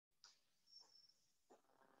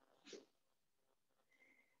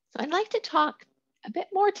So I'd like to talk a bit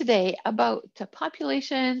more today about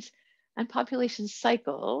populations and population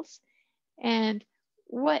cycles and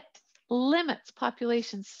what limits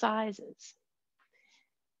population sizes.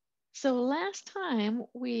 So last time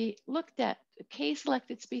we looked at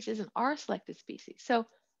K-selected species and R-selected species. So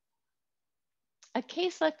a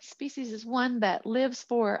K-selected species is one that lives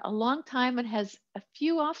for a long time and has a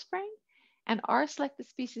few offspring, and R-selected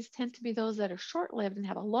species tend to be those that are short-lived and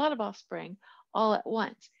have a lot of offspring all at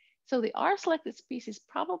once. So the R-selected species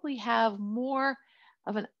probably have more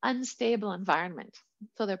of an unstable environment,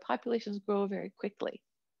 so their populations grow very quickly.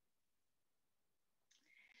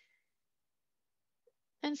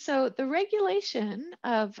 And so the regulation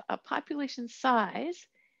of a population size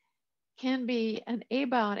can be an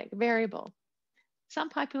abiotic variable. Some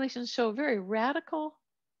populations show very radical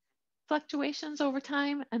fluctuations over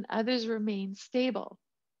time, and others remain stable.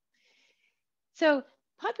 So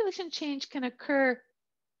population change can occur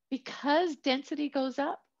because density goes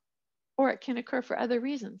up, or it can occur for other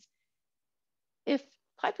reasons. If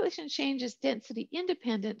population change is density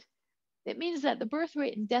independent, it means that the birth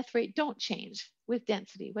rate and death rate don't change with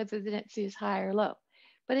density, whether the density is high or low.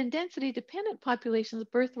 But in density dependent populations,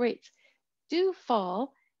 birth rates do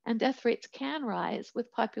fall and death rates can rise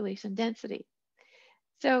with population density.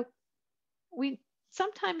 So we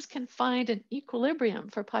sometimes can find an equilibrium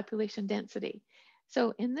for population density.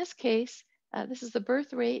 So in this case, this is the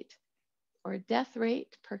birth rate or death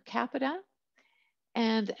rate per capita.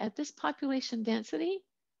 And at this population density,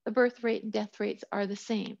 the birth rate and death rates are the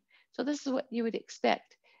same. So this is what you would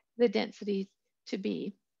expect the density to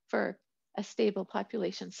be for a stable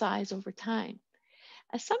population size over time.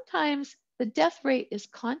 Sometimes the death rate is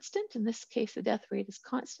constant. In this case, the death rate is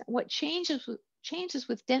constant. What changes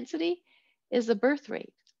with density is the birth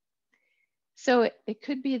rate. So it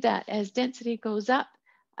could be that as density goes up,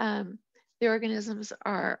 the organisms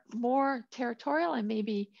are more territorial and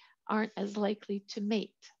maybe aren't as likely to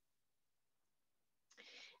mate.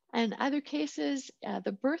 In other cases,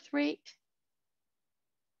 the birth rate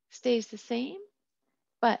stays the same,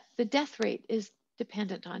 but the death rate is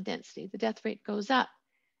dependent on density. The death rate goes up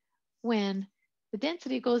when the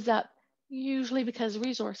density goes up, usually because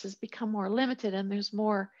resources become more limited and there's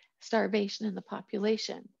more starvation in the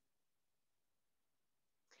population.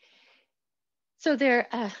 So they're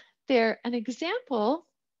an example,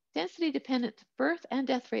 density-dependent birth and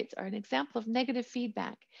death rates are an example of negative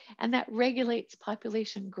feedback, and that regulates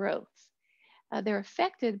population growth. They're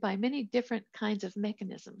affected by many different kinds of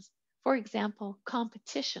mechanisms. For example,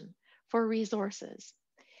 competition for resources.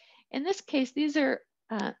 In this case, these are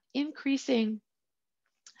increasing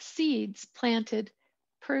seeds planted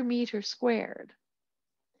per meter squared.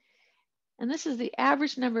 And this is the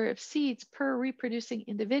average number of seeds per reproducing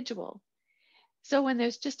individual. So when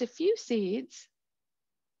there's just a few seeds,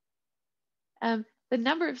 the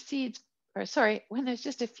number of seeds, when there's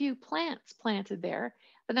just a few plants planted there,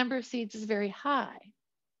 the number of seeds is very high.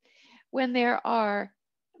 When there are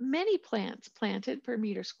many plants planted per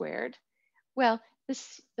meter squared, well,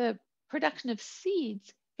 the production of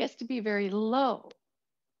seeds gets to be very low.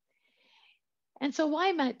 And so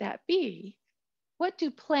why might that be? What do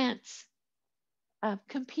plants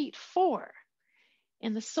compete for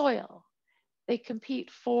in the soil? They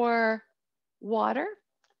compete for water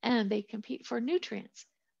and they compete for nutrients.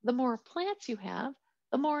 The more plants you have,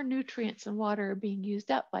 the more nutrients and water are being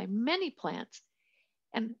used up by many plants.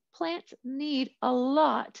 And plants need a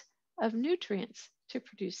lot of nutrients to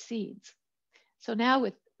produce seeds. So now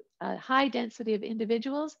with a high density of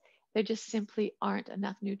individuals, there just simply aren't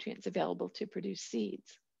enough nutrients available to produce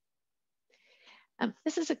seeds.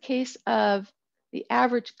 This is a case of the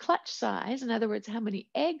average clutch size, in other words, how many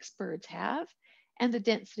eggs birds have, and the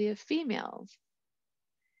density of females.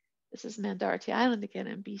 This is Mandarti Island again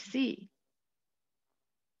in BC.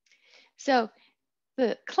 So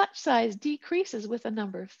the clutch size decreases with the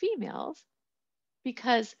number of females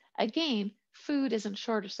because, again, food is in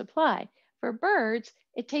shorter supply. For birds,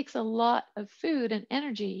 it takes a lot of food and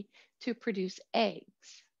energy to produce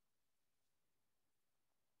eggs.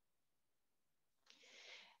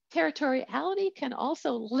 Territoriality can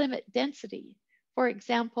also limit density. For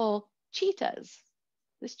example, cheetahs.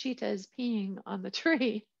 This cheetah is peeing on the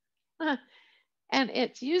tree and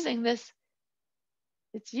it's using its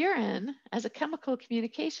urine as a chemical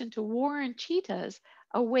communication to warn cheetahs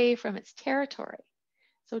away from its territory.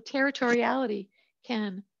 So territoriality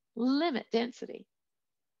can limit density.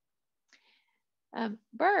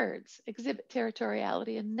 Birds exhibit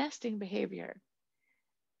territoriality in nesting behavior.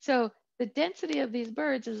 So the density of these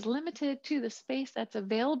birds is limited to the space that's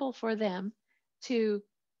available for them to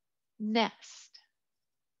nest.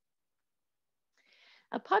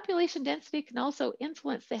 A population density can also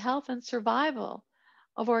influence the health and survival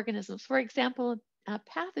of organisms. For example,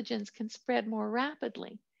 pathogens can spread more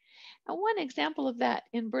rapidly. And one example of that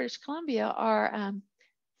in British Columbia are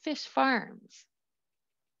fish farms.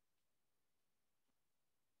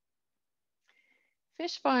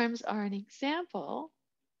 Fish farms are an example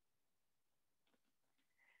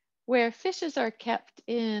where fishes are kept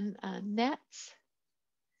in nets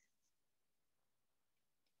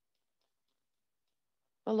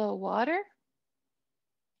below water.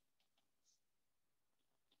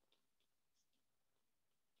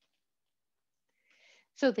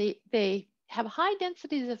 So they have high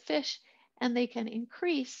densities of fish, and they can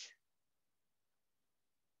increase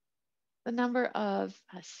the number of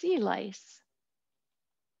sea lice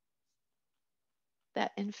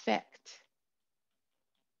that infect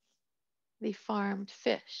the farmed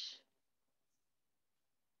fish.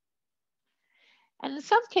 And in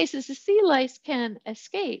some cases, the sea lice can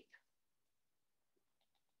escape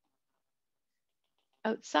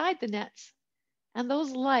outside the nets, and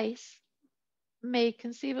those lice may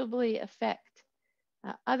conceivably affect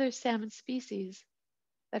other salmon species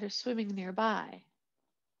that are swimming nearby.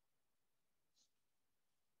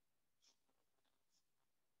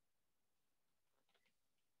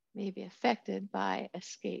 May be affected by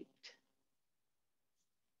escaped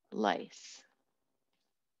lice.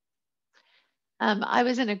 I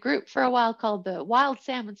was in a group for a while called the Wild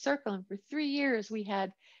Salmon Circle, and for 3 years we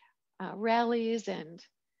had rallies and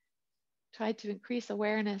tried to increase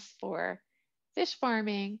awareness for fish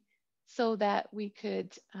farming so that we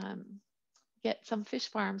could get some fish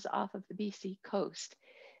farms off of the BC coast.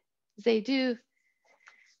 They do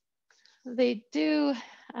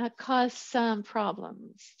cause some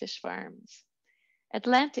problems, fish farms.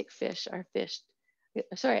 Atlantic fish are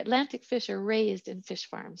raised in fish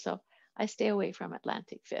farms, so I stay away from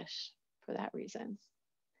Atlantic fish for that reason.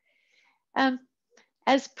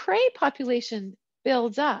 As prey population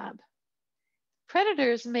builds up,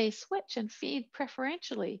 predators may switch and feed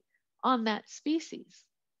preferentially on that species.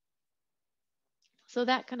 So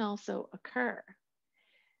that can also occur.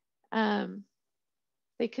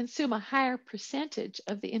 They consume a higher percentage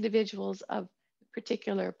of the individuals of a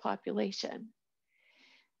particular population.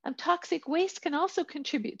 Toxic waste can also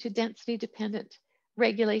contribute to density-dependent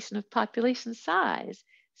regulation of population size.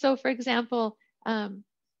 So for example, in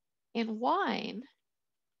wine,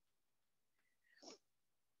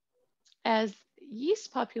 as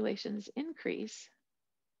yeast populations increase,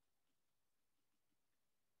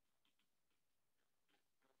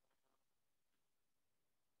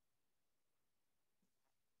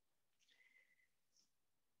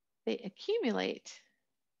 they accumulate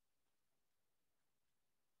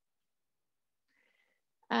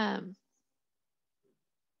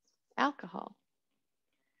alcohol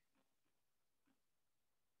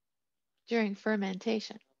during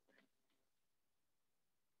fermentation.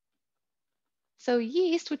 So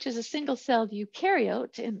yeast, which is a single-celled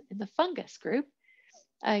eukaryote in the fungus group,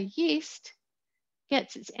 yeast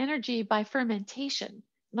gets its energy by fermentation,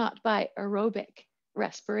 not by aerobic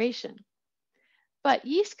respiration. But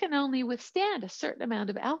yeast can only withstand a certain amount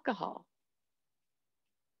of alcohol.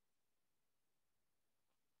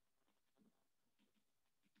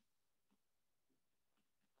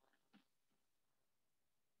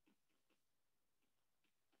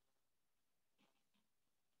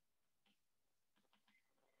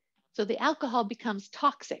 So the alcohol becomes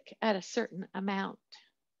toxic at a certain amount.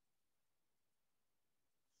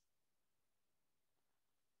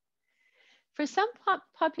 For some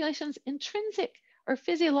populations, intrinsic or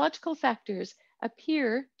physiological factors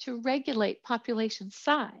appear to regulate population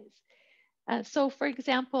size. So for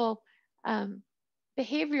example,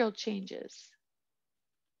 behavioral changes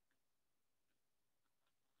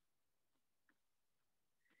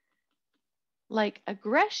like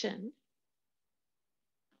aggression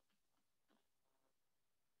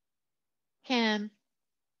can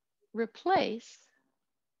replace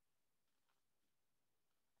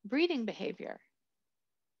breeding behavior.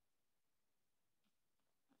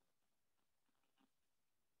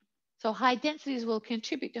 So high densities will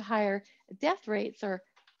contribute to higher death rates or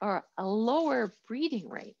a lower breeding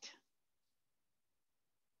rate.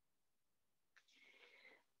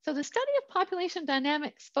 So the study of population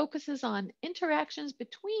dynamics focuses on interactions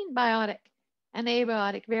between biotic and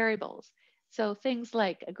abiotic variables. So things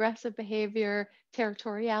like aggressive behavior,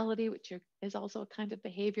 territoriality, which is also a kind of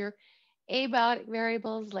behavior, abiotic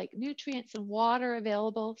variables like nutrients and water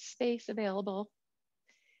available, space available.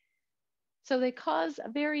 So they cause a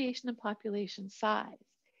variation in population size.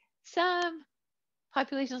 Some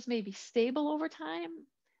populations may be stable over time.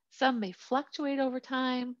 Some may fluctuate over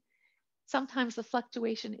time. sometimes the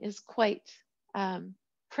fluctuation is quite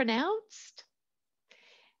pronounced.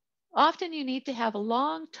 Often you need to have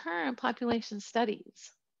long-term population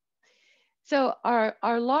studies. So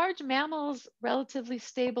are large mammals relatively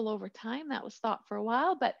stable over time? That was thought for a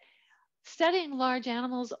while, but studying large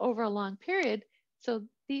animals over a long period, so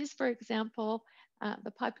these, for example,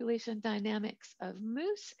 the population dynamics of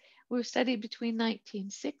moose were studied between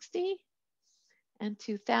 1960 and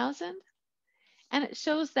 2000. And it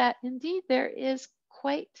shows that indeed there is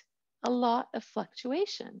quite a lot of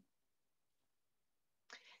fluctuation.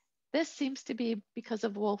 This seems to be because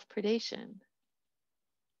of wolf predation.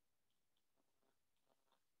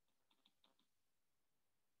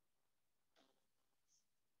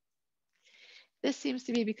 This seems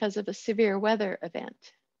to be because of a severe weather event.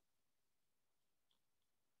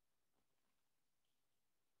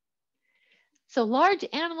 So large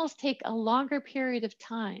animals take a longer period of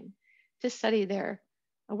time to study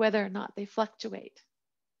whether or not they fluctuate.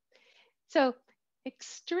 So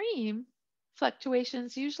extreme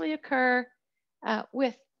fluctuations usually occur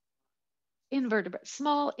with invertebrates,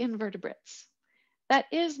 small invertebrates. That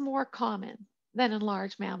is more common than in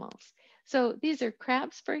large mammals. So these are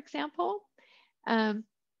crabs, for example.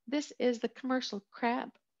 This is the commercial crab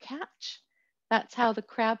catch. That's how the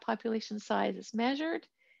crab population size is measured.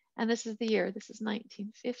 And this is the year. This is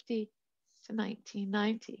 1950 to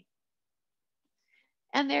 1990.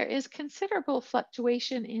 And there is considerable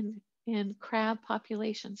fluctuation in crab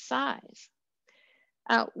population size.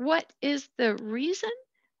 What is the reason?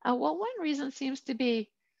 Well, one reason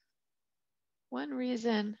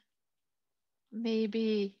may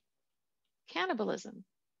be cannibalism.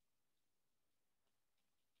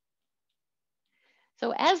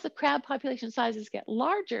 So as the crab population sizes get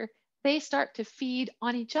larger, they start to feed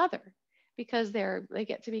on each other because they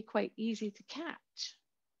get to be quite easy to catch.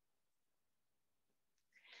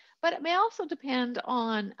 But it may also depend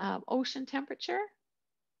on ocean temperature.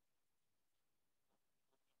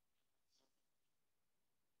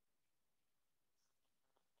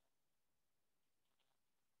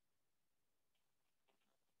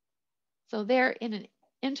 So they're in an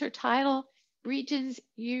intertidal regions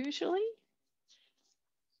usually.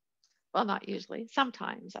 Well, not usually,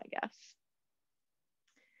 sometimes, I guess.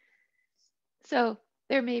 So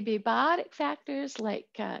there may be biotic factors like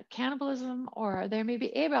cannibalism, or there may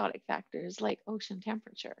be abiotic factors like ocean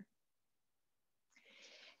temperature.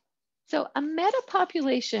 So a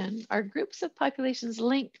metapopulation are groups of populations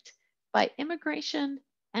linked by immigration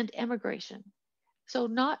and emigration. So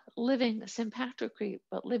not living sympatrically,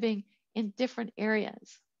 but living in different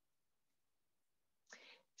areas.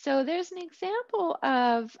 So there's an example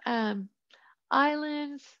of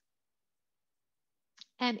islands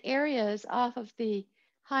and areas off of the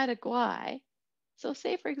Haida Gwaii. So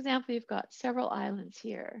say, for example, you've got several islands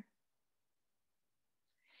here.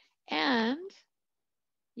 And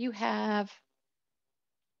you have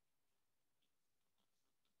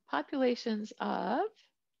populations of,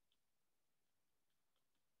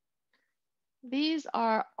 these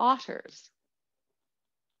are otters.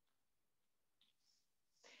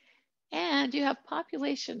 And you have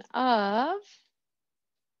population of,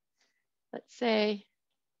 let's say,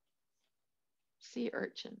 sea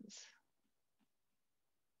urchins.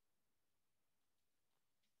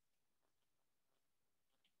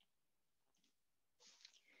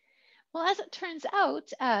 Well, as it turns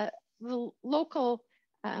out, the local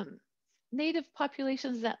native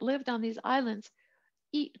populations that lived on these islands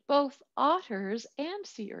eat both otters and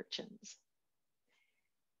sea urchins.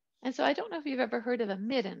 And so I don't know if you've ever heard of a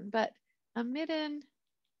midden, but a midden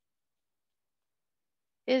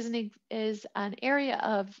is an area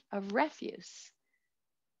of refuse,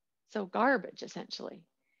 so garbage essentially.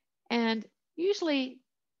 And usually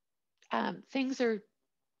things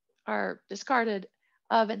are discarded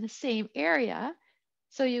of in the same area,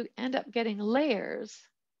 so you end up getting layers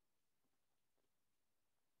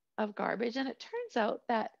of garbage. And it turns out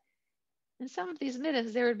that in some of these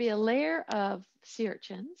middens, there would be a layer of sea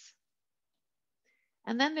urchins,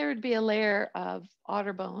 and then there would be a layer of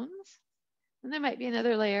otter bones, and there might be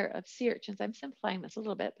another layer of sea urchins. I'm simplifying this a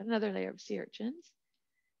little bit, but another layer of sea urchins,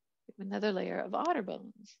 another layer of otter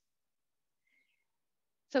bones.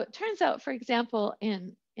 So it turns out, for example,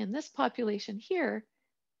 in this population here,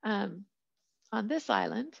 on this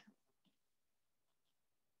island,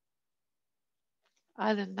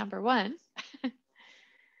 island number 1,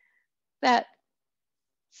 that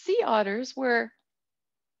sea otters were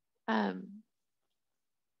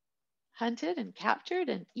hunted and captured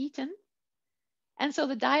and eaten. And so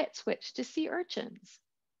the diet switched to sea urchins.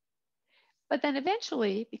 But then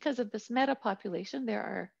eventually, because of this metapopulation, there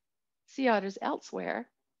are sea otters elsewhere.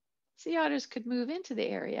 sea otters could move into the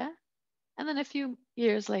area, and then a few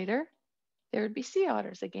years later, there would be sea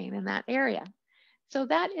otters again in that area. So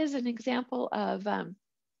that is an example of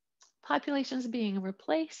populations being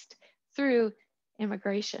replaced through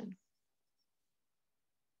immigration.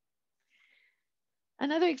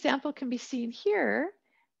 Another example can be seen here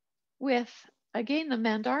with, again, the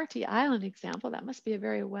Mandarti Island example. That must be a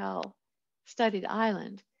very well studied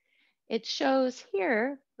island. It shows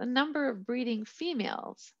here the number of breeding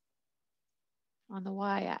females on the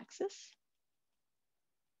y-axis,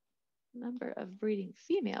 number of breeding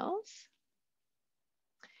females,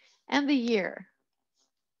 and the year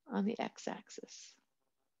on the x-axis.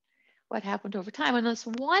 What happened over time? On this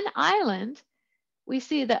one island, we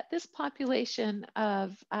see that this population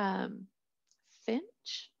of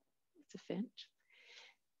finch, it's a finch,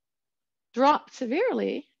 dropped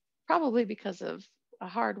severely, probably because of a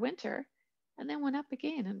hard winter, and then went up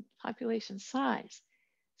again in population size.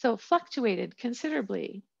 So fluctuated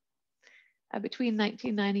considerably between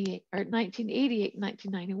 1988 and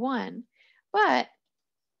 1991. But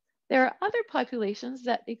there are other populations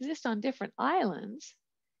that exist on different islands,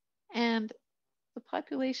 and the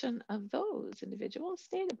population of those individuals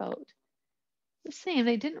stayed about the same.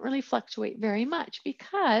 They didn't really fluctuate very much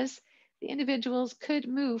because the individuals could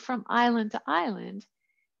move from island to island,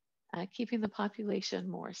 keeping the population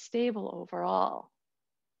more stable overall.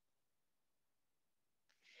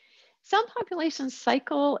 Some populations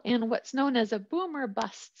cycle in what's known as a boom or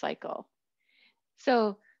bust cycle.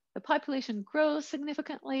 So the population grows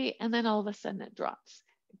significantly, and then all of a sudden it drops.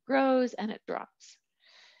 It grows and it drops.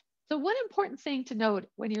 So one important thing to note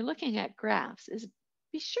when you're looking at graphs is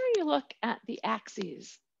be sure you look at the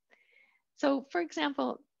axes. So for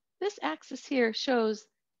example, this axis here shows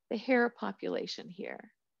the hare population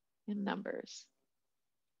here in numbers.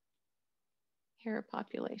 Hare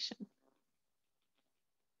population.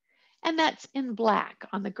 And that's in black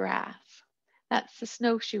on the graph. That's the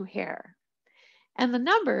snowshoe hare. And the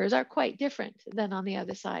numbers are quite different than on the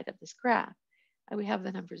other side of this graph. We have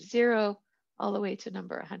the number 0 all the way to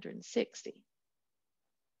number 160.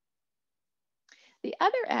 The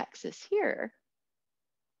other axis here,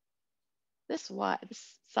 this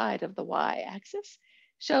side of the y-axis,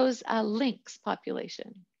 shows a lynx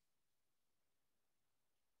population.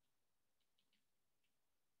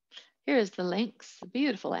 Here is the lynx, a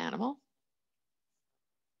beautiful animal.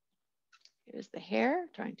 Here's the hare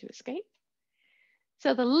trying to escape.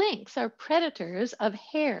 So the lynx are predators of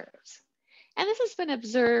hares. And this has been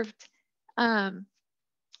observed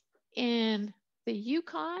in the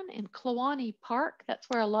Yukon, in Kluane Park. That's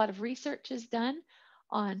where a lot of research is done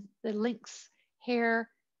on the lynx-hare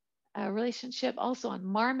relationship, also on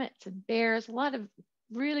marmots and bears. A lot of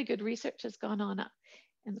really good research has gone on up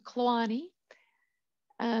in the Kluane.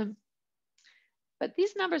 But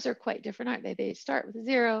these numbers are quite different, aren't they? They start with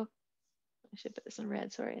 0. I should put this in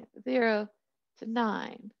red, sorry. 0 to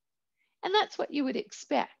 9. And that's what you would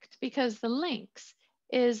expect because the lynx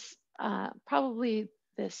is probably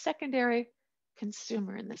the secondary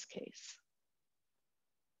consumer in this case.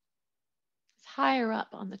 It's higher up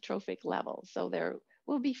on the trophic level, so there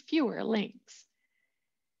will be fewer lynx.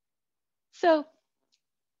 So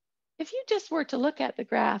if you just were to look at the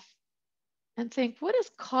graph and think, what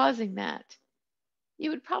is causing that? You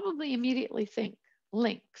would probably immediately think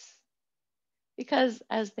lynx. Because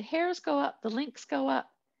as the hares go up, the lynx go up.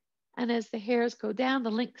 And as the hares go down, the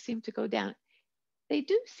lynx seem to go down. They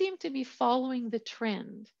do seem to be following the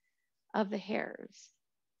trend of the hares.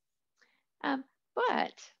 But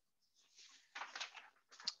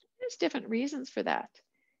there's different reasons for that.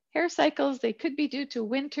 Hare cycles, they could be due to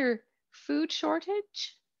winter food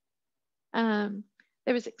shortage. There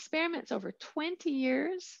was experiments over 20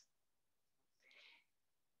 years.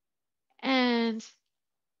 And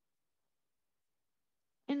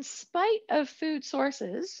in spite of food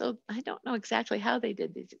sources, so I don't know exactly how they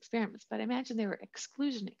did these experiments, but I imagine they were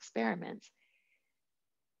exclusion experiments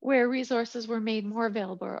where resources were made more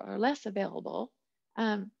available or less available.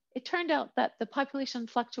 It turned out that the population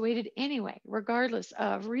fluctuated anyway, regardless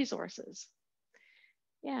of resources.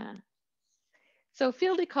 Yeah. So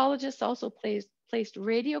field ecologists also placed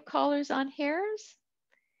radio collars on hares.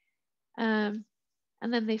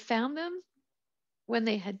 And then they found them when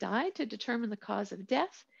they had died to determine the cause of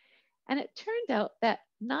death. And it turned out that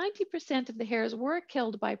 90% of the hares were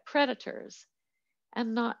killed by predators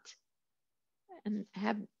and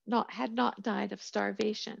had not died of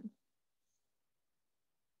starvation.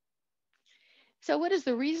 So what is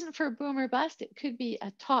the reason for boom or bust? It could be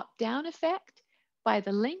a top-down effect by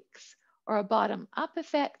the lynx or a bottom-up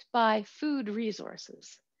effect by food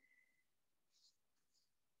resources.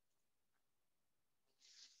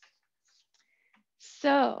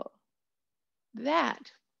 So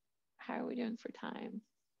that, how are we doing for time?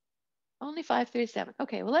 Only 5:37.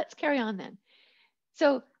 Okay, well, let's carry on then.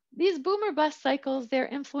 So these boom or bust cycles, they're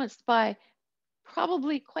influenced by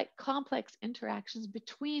probably quite complex interactions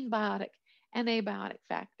between biotic and abiotic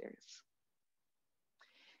factors.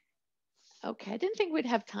 Okay, I didn't think we'd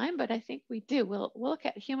have time, but I think we do. We'll look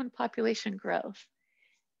at human population growth.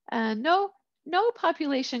 No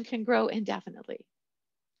population can grow indefinitely,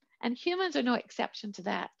 and humans are no exception to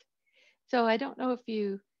that. So I don't know if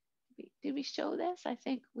did we show this? I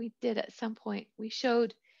think we did at some point. We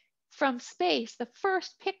showed from space the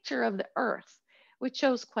first picture of the Earth, which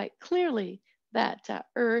shows quite clearly that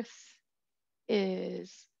Earth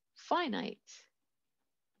is finite.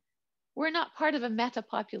 We're not part of a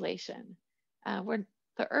metapopulation. The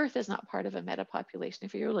Earth is not part of a metapopulation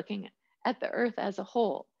if you're looking at the Earth as a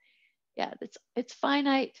whole. Yeah, it's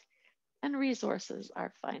finite and resources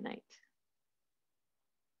are finite.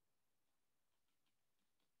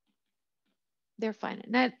 They're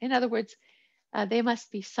finite. In other words, they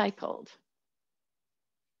must be cycled.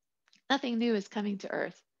 Nothing new is coming to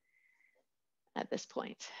Earth at this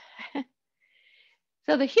point.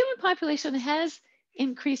 So the human population has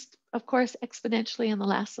increased, of course, exponentially in the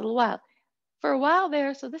last little while. For a while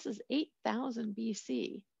there, so this is 8,000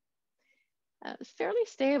 BC, it was fairly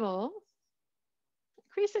stable,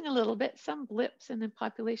 increasing a little bit, some blips in the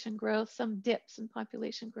population growth, some dips in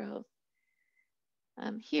population growth.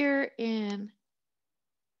 Here in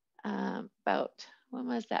about, when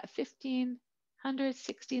was that, 1500s,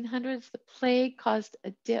 1600s, the plague caused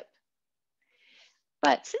a dip.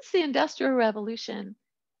 But since the Industrial Revolution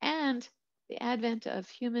and the advent of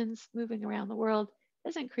humans moving around the world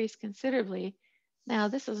has increased considerably. Now,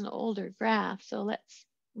 this is an older graph, so let's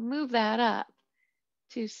move that up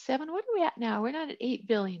to 7. What are we at now? We're not at 8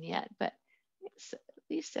 billion yet, but it's at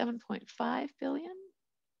least 7.5 billion.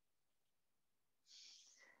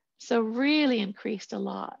 So really increased a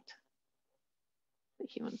lot, the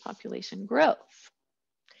human population growth.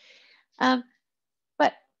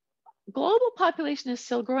 But global population is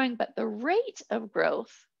still growing, but the rate of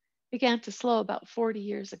growth began to slow about 40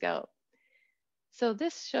 years ago. So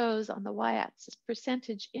this shows on the y-axis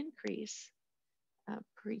percentage increase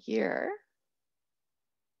per year.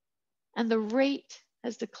 And the rate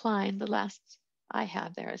has declined. The last I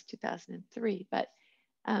had there is 2003, but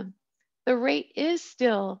the rate is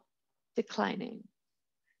still declining,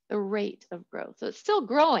 the rate of growth. So it's still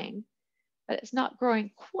growing, but it's not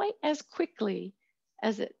growing quite as quickly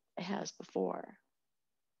as it has before.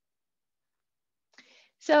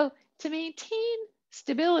 So to maintain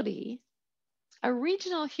stability, a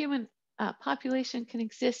regional human population can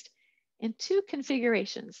exist in 2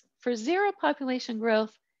 configurations. For 0 population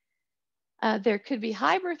growth, there could be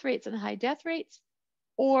high birth rates and high death rates,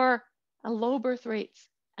 or low birth rates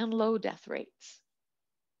and low death rates.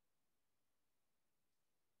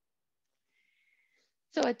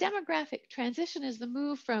 So a demographic transition is the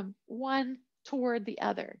move from one toward the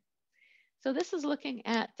other. So this is looking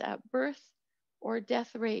at birth or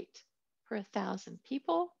death rate per 1,000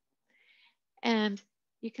 people. And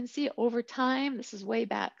you can see over time, this is way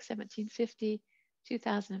back 1750,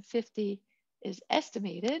 2050 is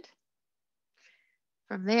estimated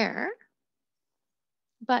from there,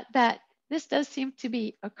 but that this does seem to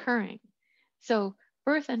be occurring. So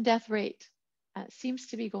birth and death rate seems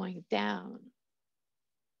to be going down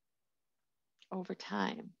over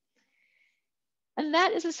time. And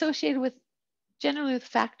that is associated with generally with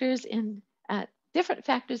factors in different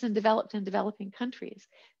factors in developed and developing countries.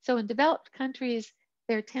 So in developed countries,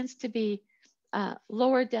 there tends to be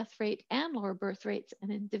lower death rate and lower birth rates.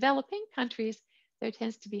 And in developing countries, there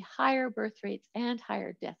tends to be higher birth rates and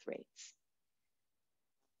higher death rates.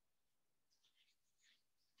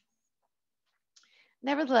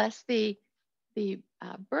 Nevertheless, the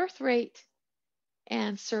birth rate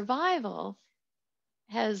and survival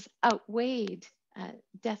has outweighed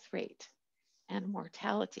death rate and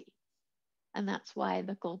mortality. And that's why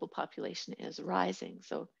the global population is rising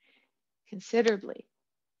so considerably.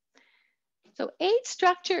 So age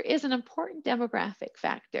structure is an important demographic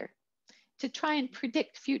factor to try and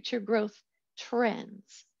predict future growth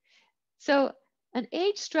trends. So an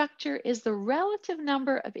age structure is the relative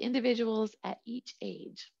number of individuals at each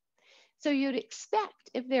age. So you'd expect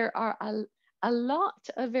if there are a lot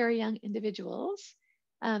of very young individuals,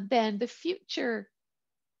 then the future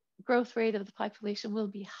growth rate of the population will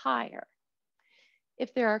be higher.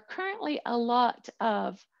 If there are currently a lot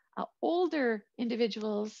of older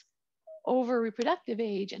individuals over reproductive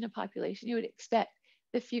age in a population, you would expect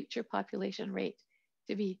the future population rate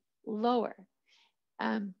to be lower.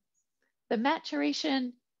 The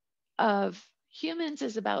maturation of Humans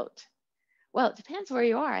is about, well, it depends where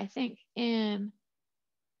you are. I think in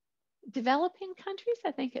developing countries,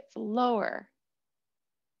 I think it's lower.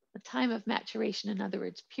 The time of maturation, in other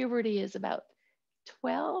words, puberty is about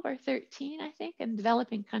 12 or 13, I think. In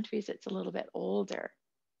developing countries, it's a little bit older.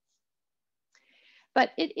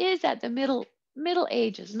 But it is at the middle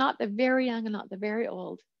ages, not the very young and not the very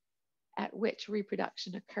old, at which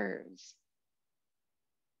reproduction occurs.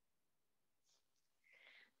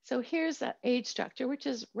 So here's the age structure, which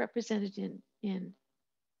is represented in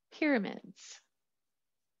pyramids.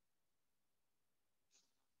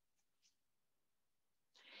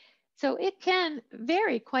 So it can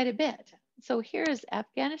vary quite a bit. So here is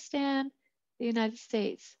Afghanistan, the United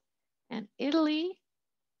States, and Italy.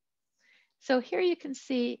 So here you can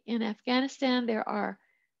see in Afghanistan, there are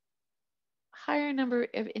higher number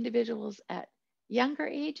of individuals at younger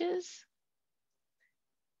ages.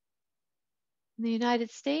 In the United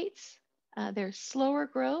States, there's slower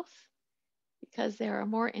growth because there are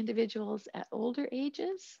more individuals at older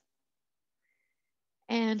ages.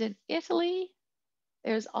 And in Italy,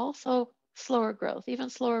 there's also slower growth, even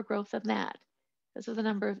slower growth than that, because of the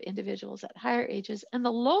number of individuals at higher ages and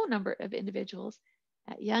the low number of individuals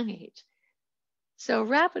at young age. So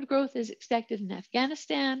rapid growth is expected in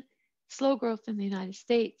Afghanistan, slow growth in the United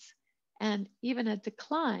States, and even a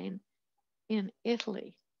decline in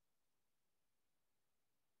Italy.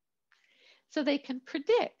 So they can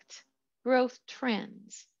predict growth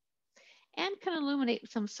trends and can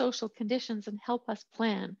illuminate some social conditions and help us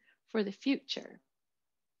plan for the future.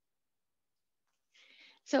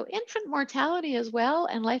 So infant mortality as well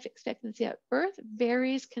and life expectancy at birth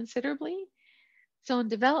varies considerably. So in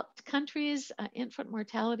developed countries, infant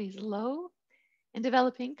mortality is low. In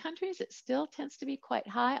developing countries, it still tends to be quite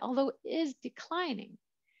high, although it is declining,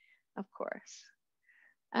 of course.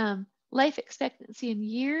 Life expectancy in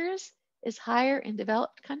years is higher in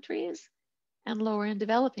developed countries and lower in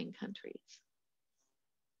developing countries.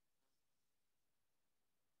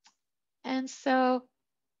 And so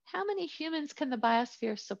how many humans can the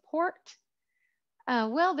biosphere support?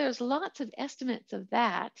 Well, there's lots of estimates of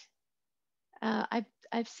that.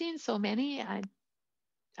 I've seen so many, I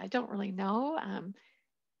don't really know.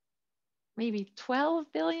 Maybe 12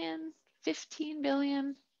 billion, 15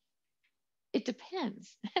 billion. It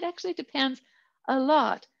depends. It actually depends a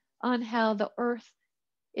lot on how the Earth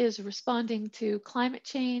is responding to climate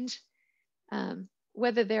change,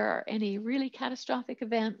 whether there are any really catastrophic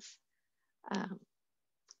events.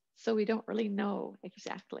 So we don't really know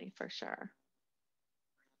exactly for sure.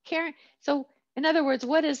 So in other words,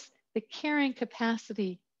 what is the carrying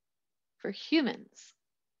capacity for humans?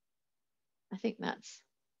 I think that's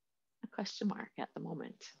a question mark at the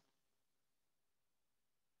moment.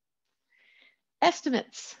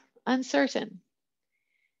 Estimates, uncertain.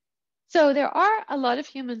 So there are a lot of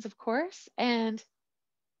humans, of course, and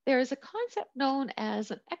there is a concept known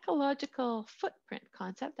as an ecological footprint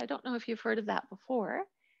concept. I don't know if you've heard of that before,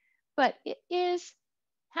 but it is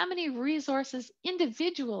how many resources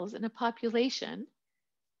individuals in a population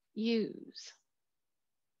use.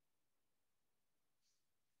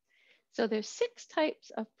 So there's 6 types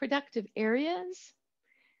of productive areas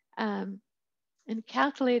in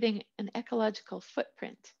calculating an ecological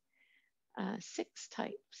footprint. 6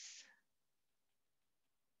 types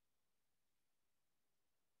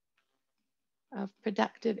of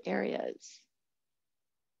productive areas.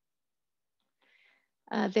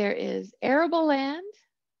 There is arable land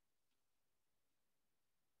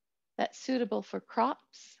that's suitable for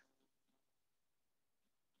crops.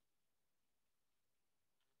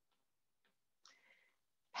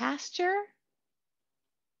 Pasture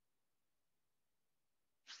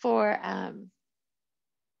for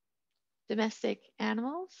domestic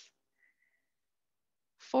animals.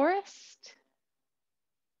 Forest,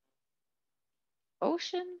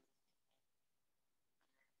 ocean,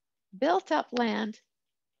 built up land,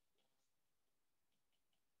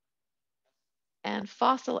 and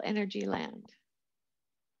fossil energy land.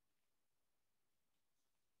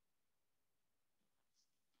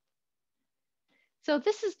 So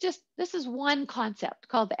this is one concept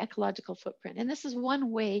called the ecological footprint, and this is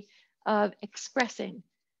one way of expressing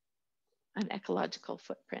an ecological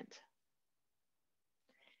footprint.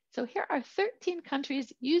 So here are 13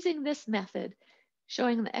 countries using this method,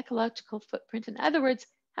 showing the ecological footprint. In other words,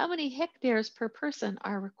 how many hectares per person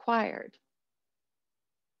are required.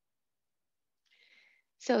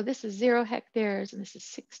 So this is 0 hectares, and this is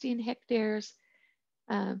 16 hectares.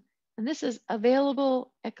 And this is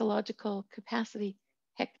available ecological capacity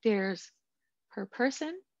hectares per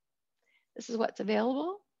person. This is what's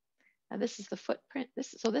available. This is the footprint.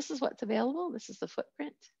 This is what's available. This is the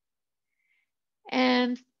footprint.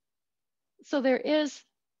 And so there is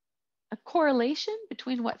a correlation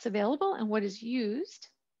between what's available and what is used.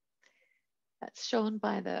 That's shown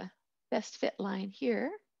by the best fit line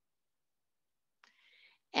here.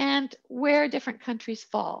 And where different countries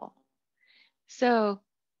fall. So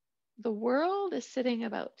the world is sitting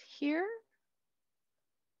about here.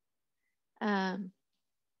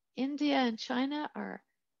 India and China are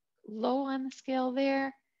low on the scale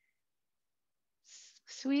there.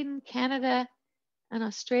 Sweden, Canada, and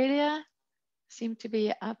Australia seem to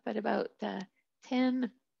be up at about 8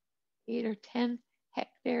 or 10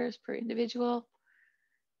 hectares per individual.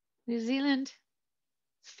 New Zealand,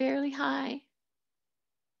 fairly high.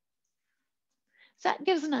 So that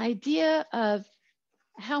gives an idea of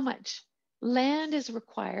how much land is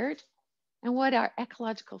required and what our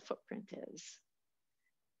ecological footprint is.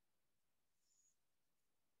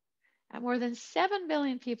 At more than 7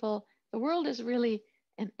 billion people, the world is really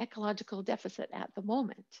an ecological deficit at the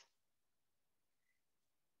moment.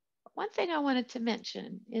 One thing I wanted to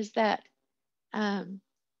mention is that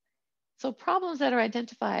so problems that are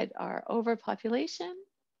identified are overpopulation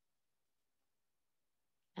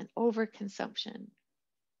and overconsumption.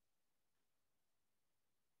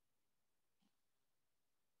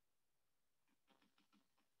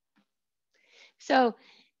 So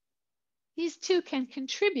these two can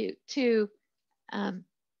contribute to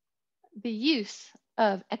the use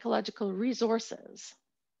of ecological resources.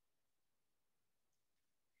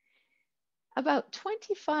 About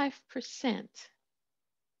 25%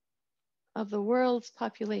 of the world's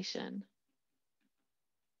population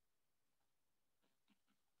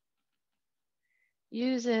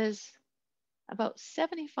uses about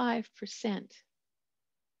 75%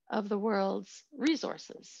 of the world's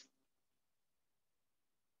resources.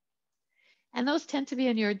 And those tend to be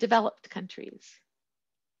in your developed countries.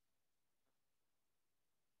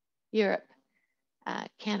 Europe,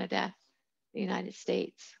 Canada, the United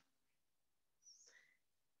States.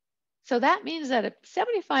 So that means that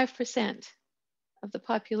 75% of the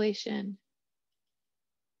population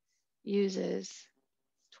uses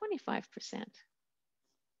 25%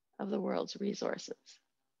 of the world's resources.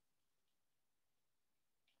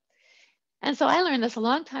 And so I learned this a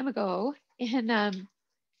long time ago in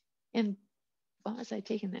what was I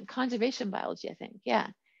taking then? Conservation biology, I think. Yeah.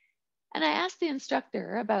 And I asked the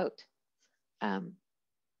instructor about, I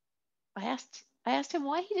asked him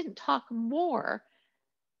why he didn't talk more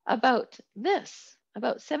about this,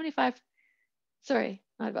 about 75, sorry,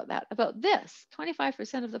 not about that, about this,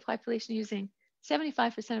 25% of the population using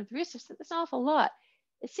 75% of the resources. That's an awful lot.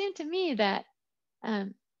 It seemed to me that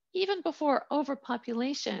even before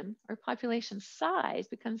overpopulation or population size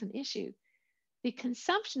becomes an issue, the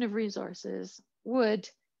consumption of resources would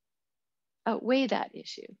outweigh that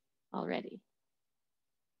issue already.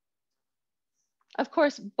 Of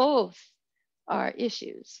course, both are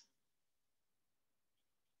issues.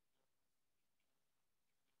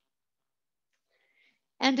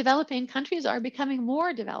 And developing countries are becoming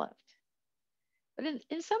more developed. But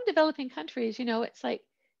in some developing countries, you know, it's like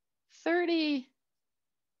 30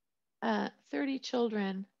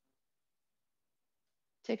 children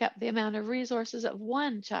take up the amount of resources of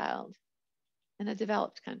one child in a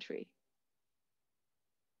developed country.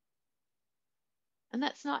 And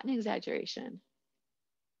that's not an exaggeration.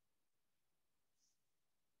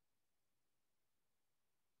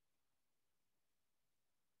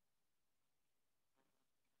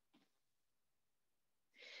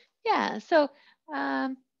 Yeah, so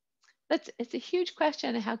it's a huge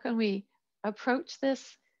question. How can we approach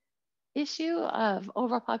this issue of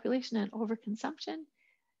overpopulation and overconsumption?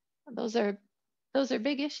 Those are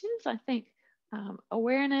big issues. I think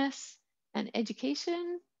awareness and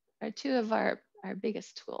education are two of our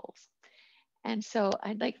biggest tools. And so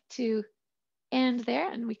I'd like to end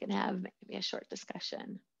there and we can have maybe a short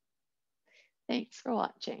discussion. Thanks for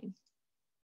watching.